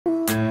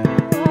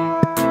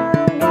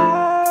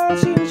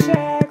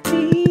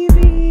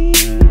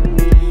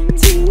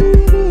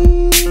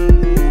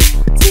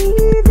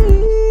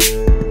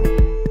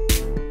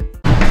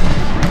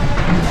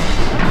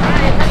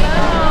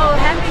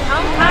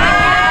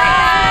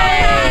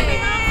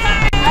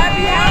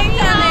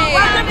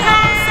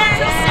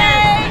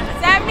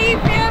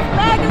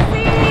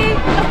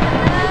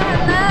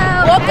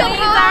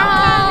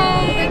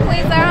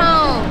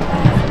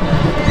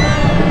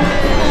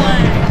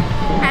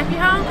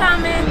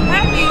homecoming.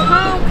 Happy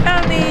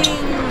homecoming.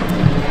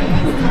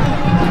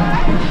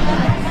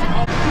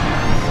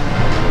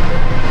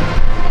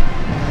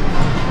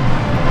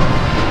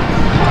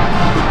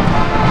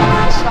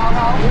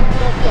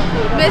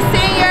 Miss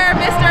Senior,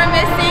 Mr. and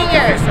Miss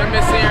Senior. Mr. and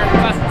Miss Senior,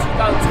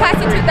 class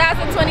of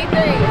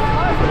 2023.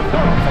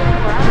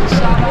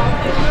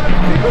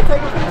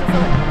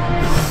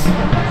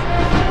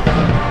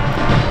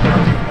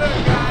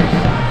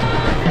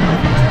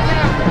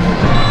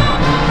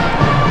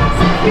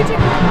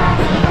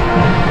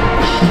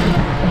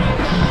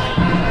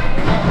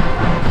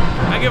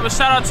 I give a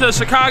shout out to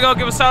Chicago,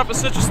 give a shout out for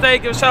Central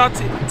State, give a shout out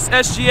to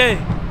SGA.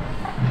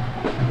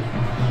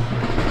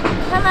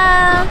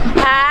 Hello.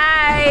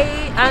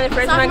 Hi, I'm the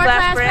freshman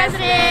class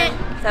president.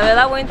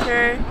 Isabella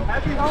Winter.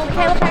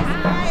 Michaela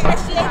Price.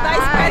 SGA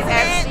Vice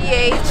President.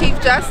 SGA Chief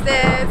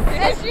Justice.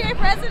 SGA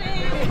President.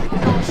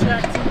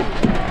 SHAQTV.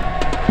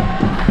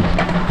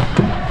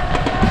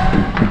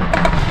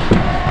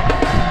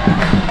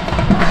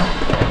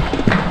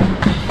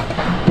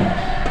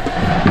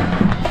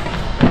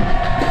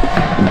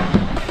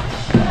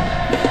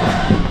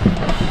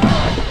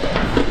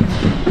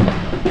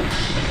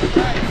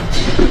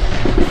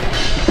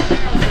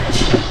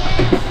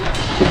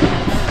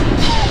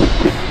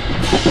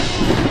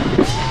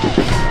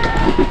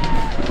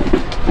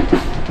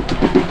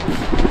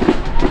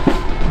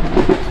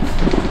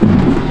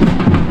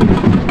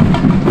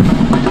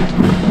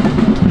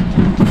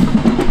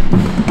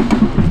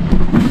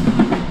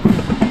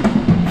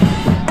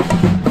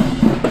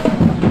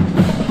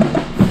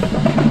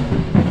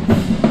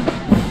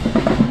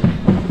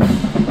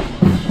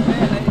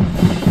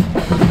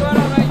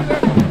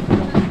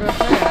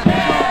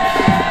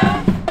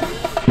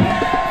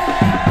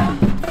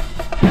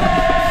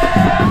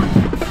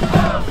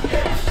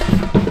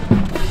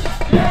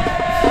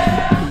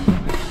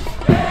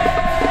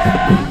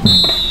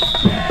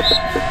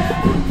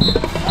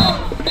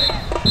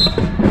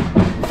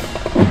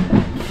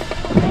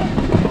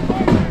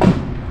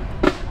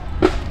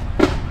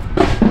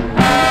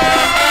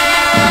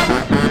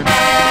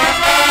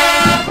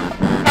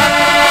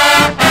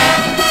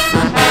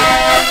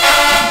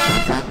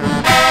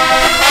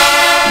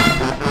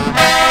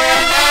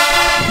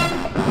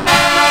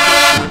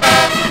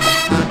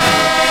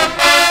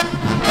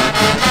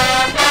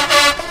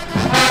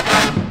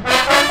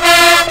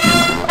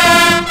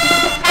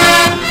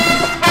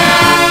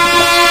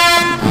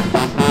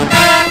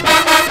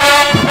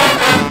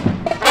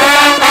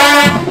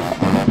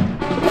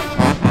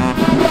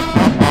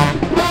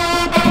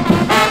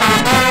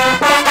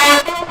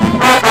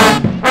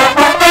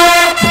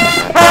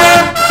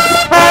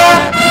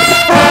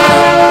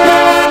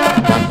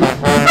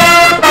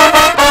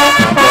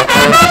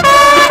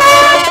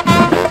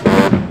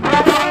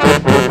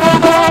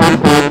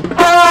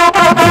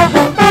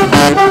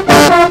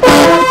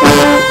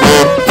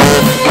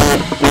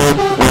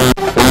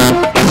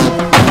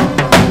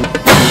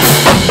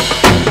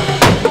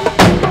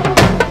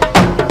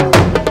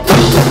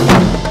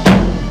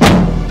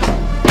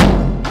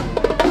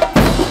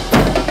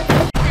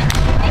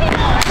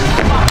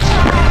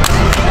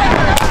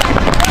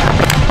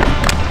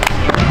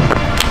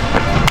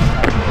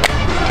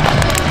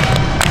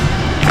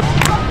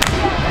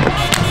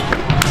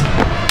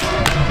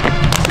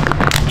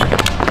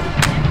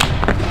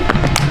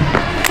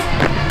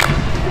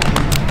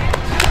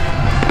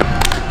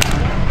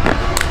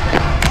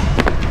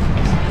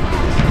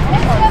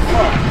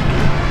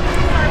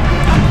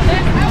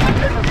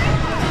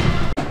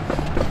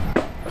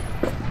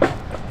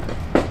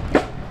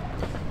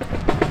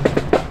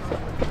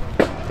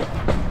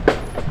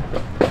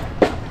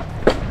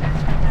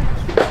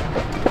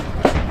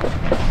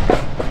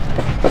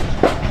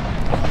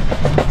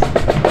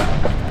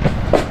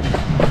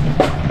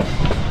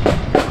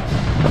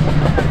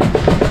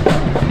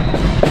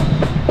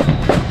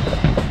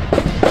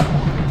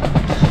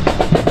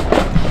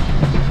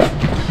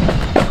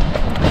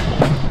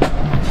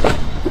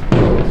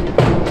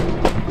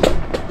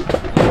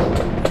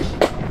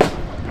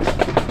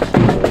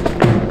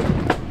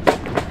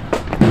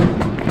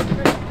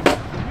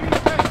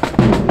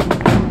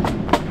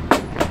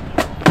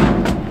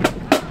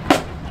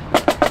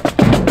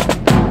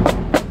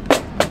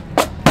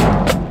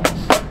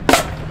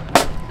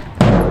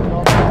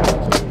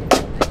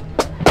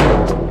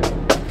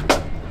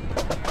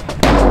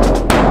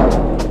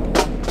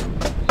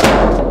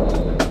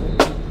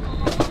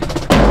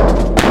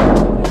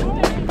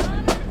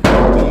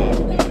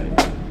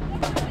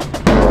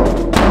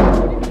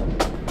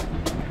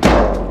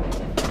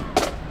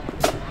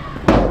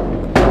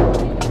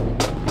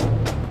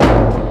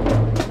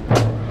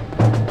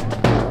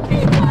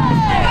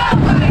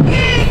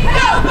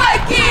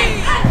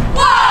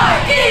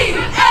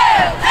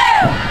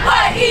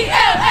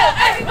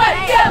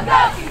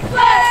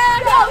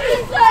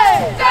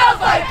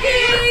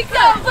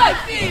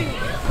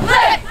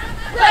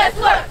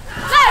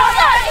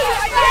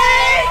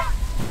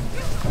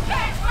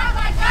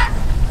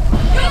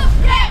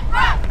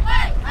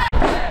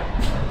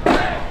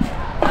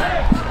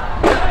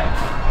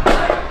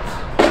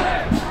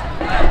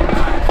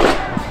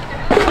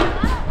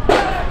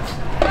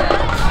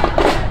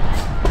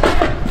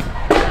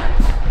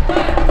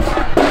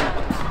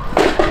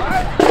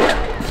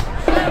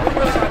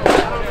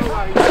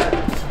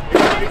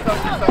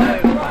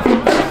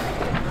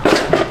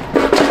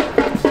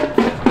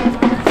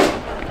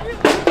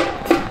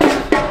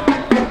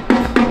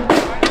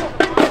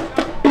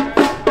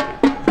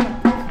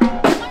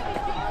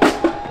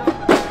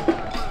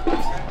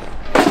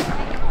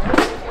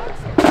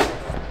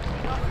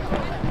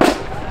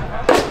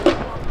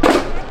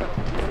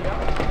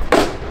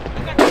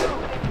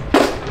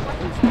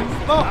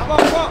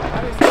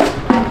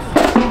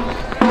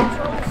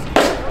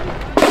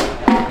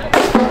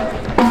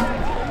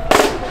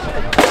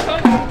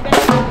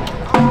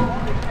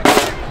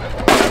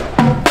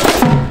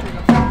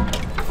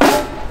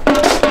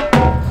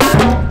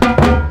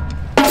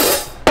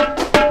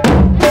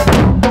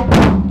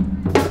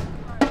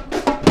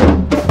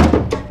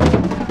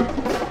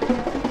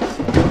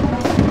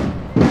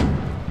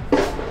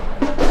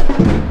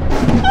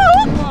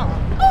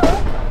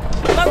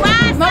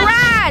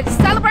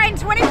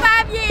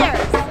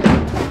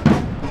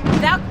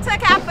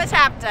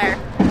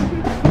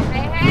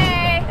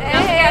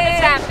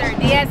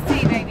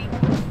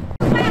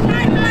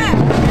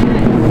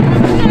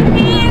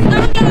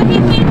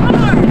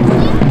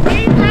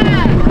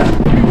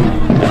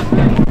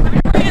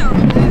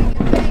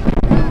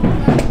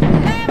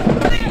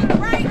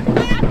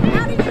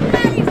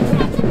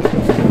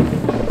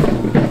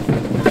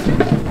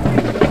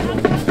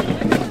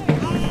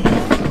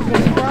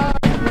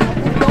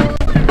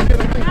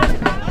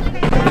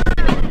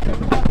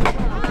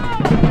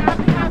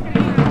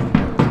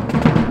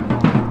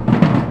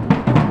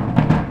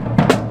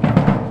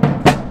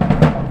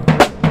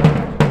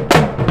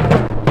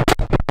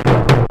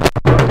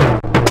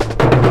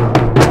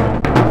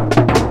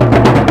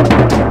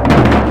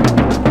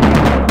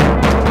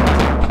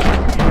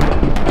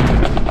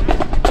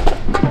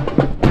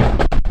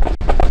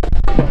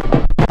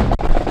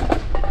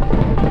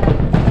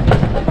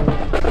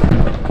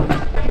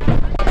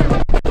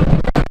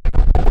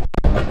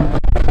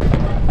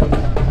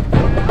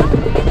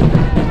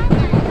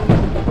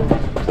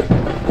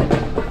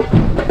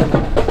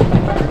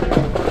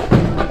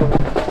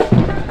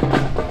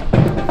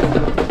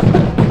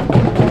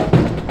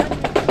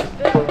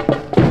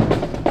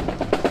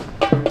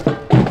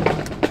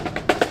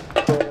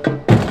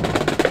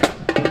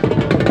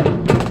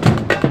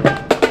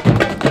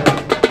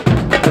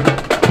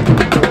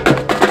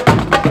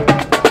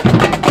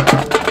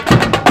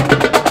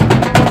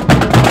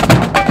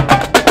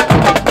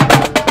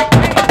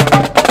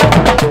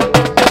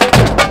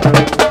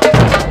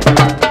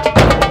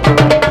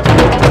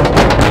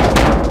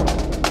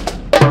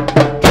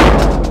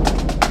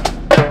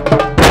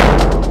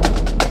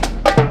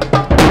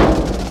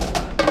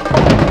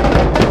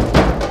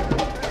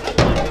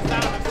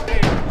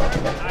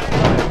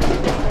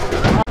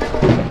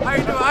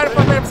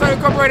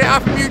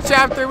 I'm from Youth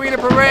Chapter. We in the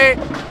parade.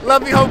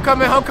 Lovely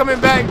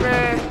homecoming back,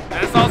 man.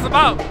 That's all it's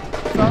about.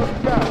 That's all it's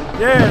about.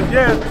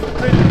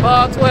 Yeah.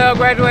 Fall 12,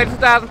 graduated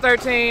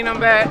 2013. I'm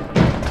back.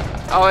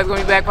 Always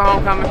gonna be back for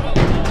homecoming.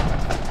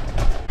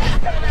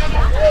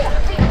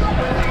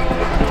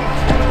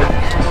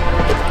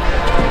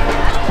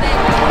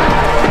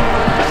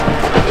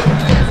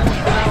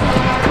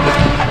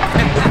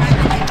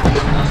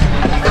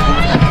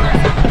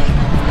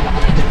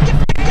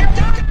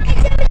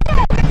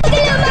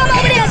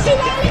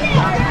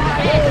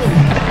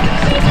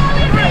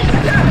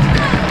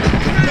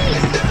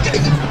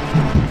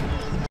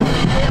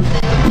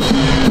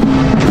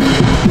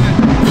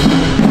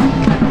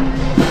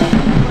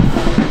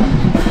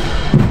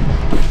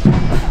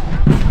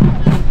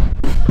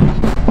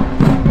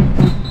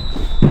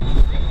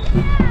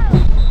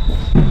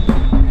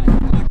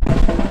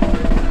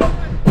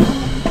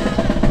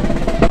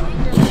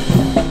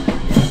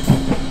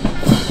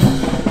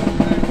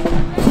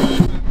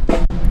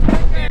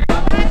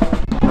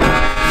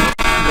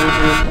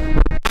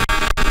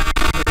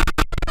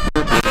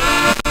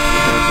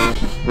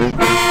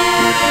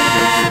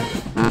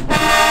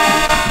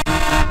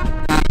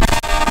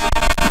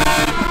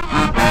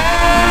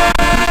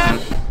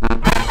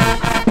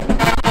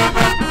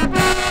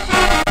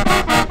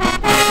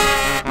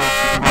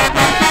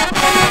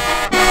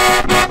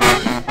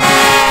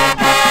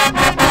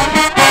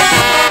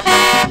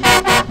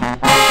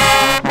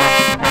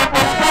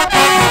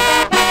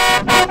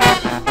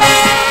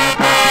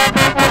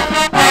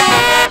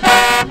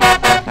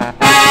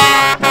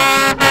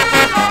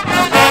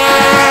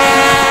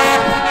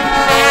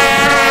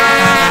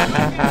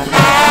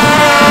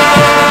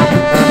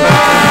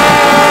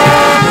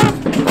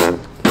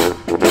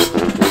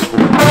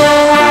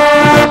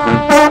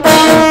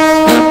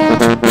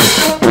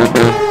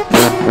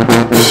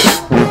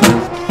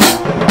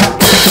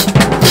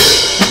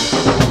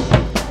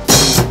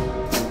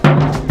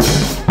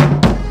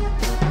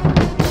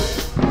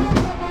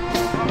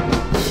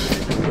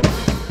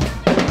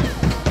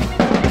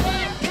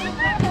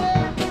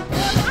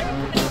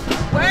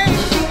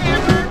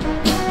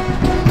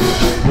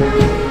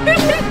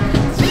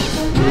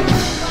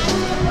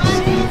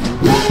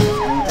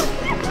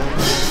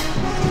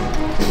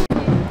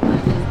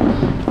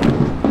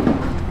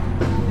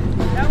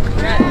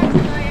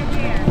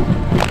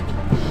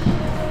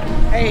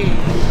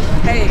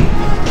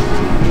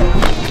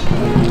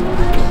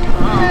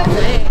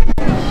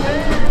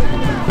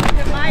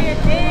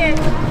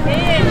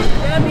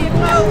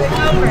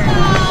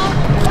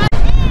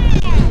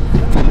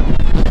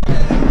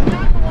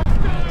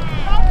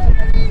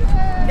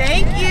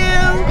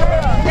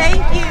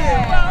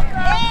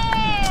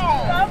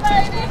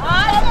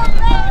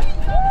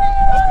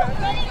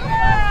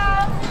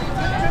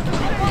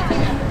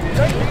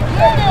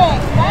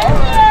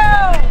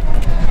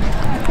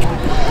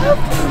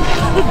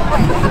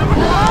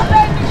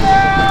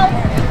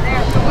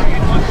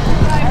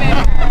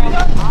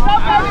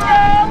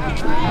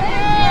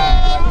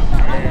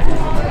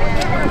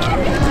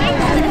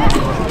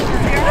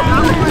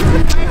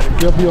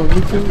 They'll be on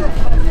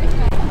YouTube.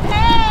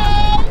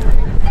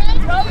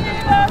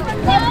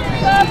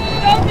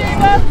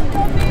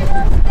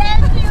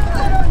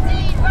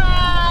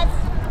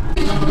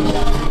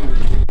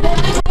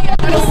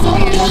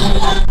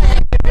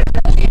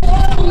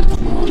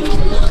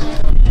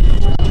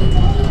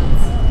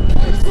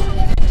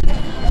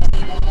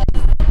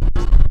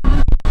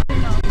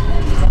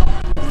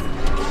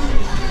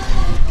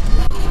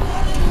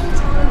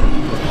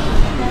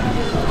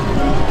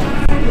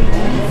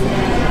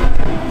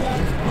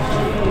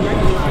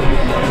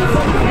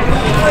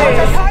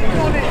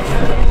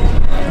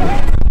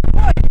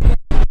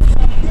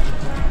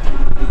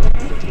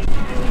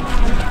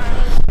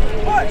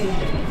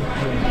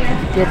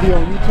 They'll be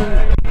on YouTube.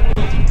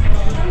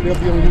 They'll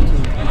be on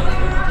YouTube.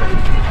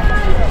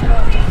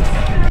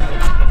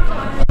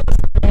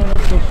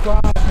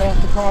 Subscribe, pass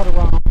the card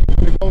around.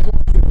 When it goes on,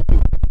 get the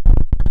link.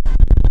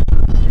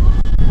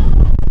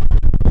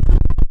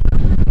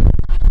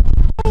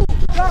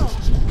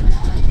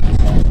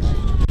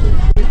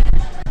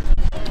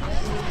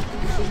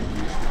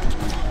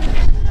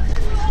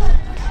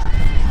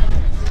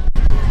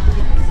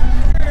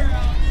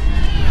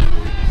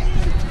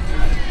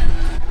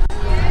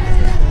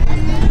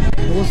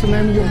 What's the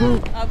name of your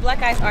group?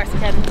 Black Ice Arts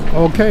Academy.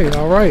 Okay,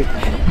 all right.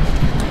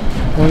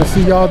 Want to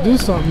see y'all do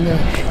something there.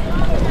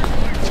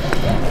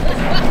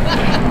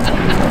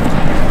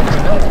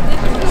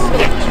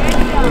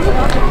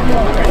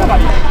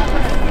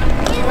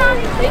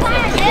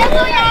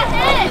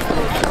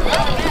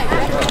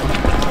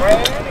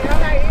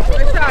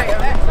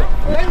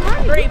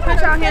 Put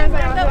your hands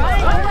out.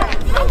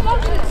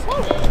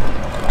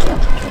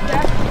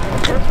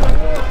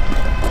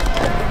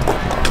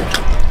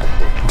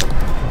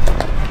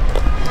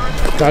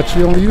 Got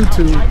you on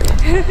YouTube.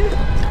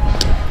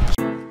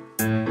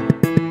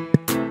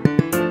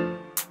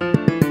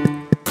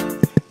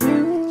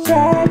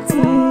 SHAQ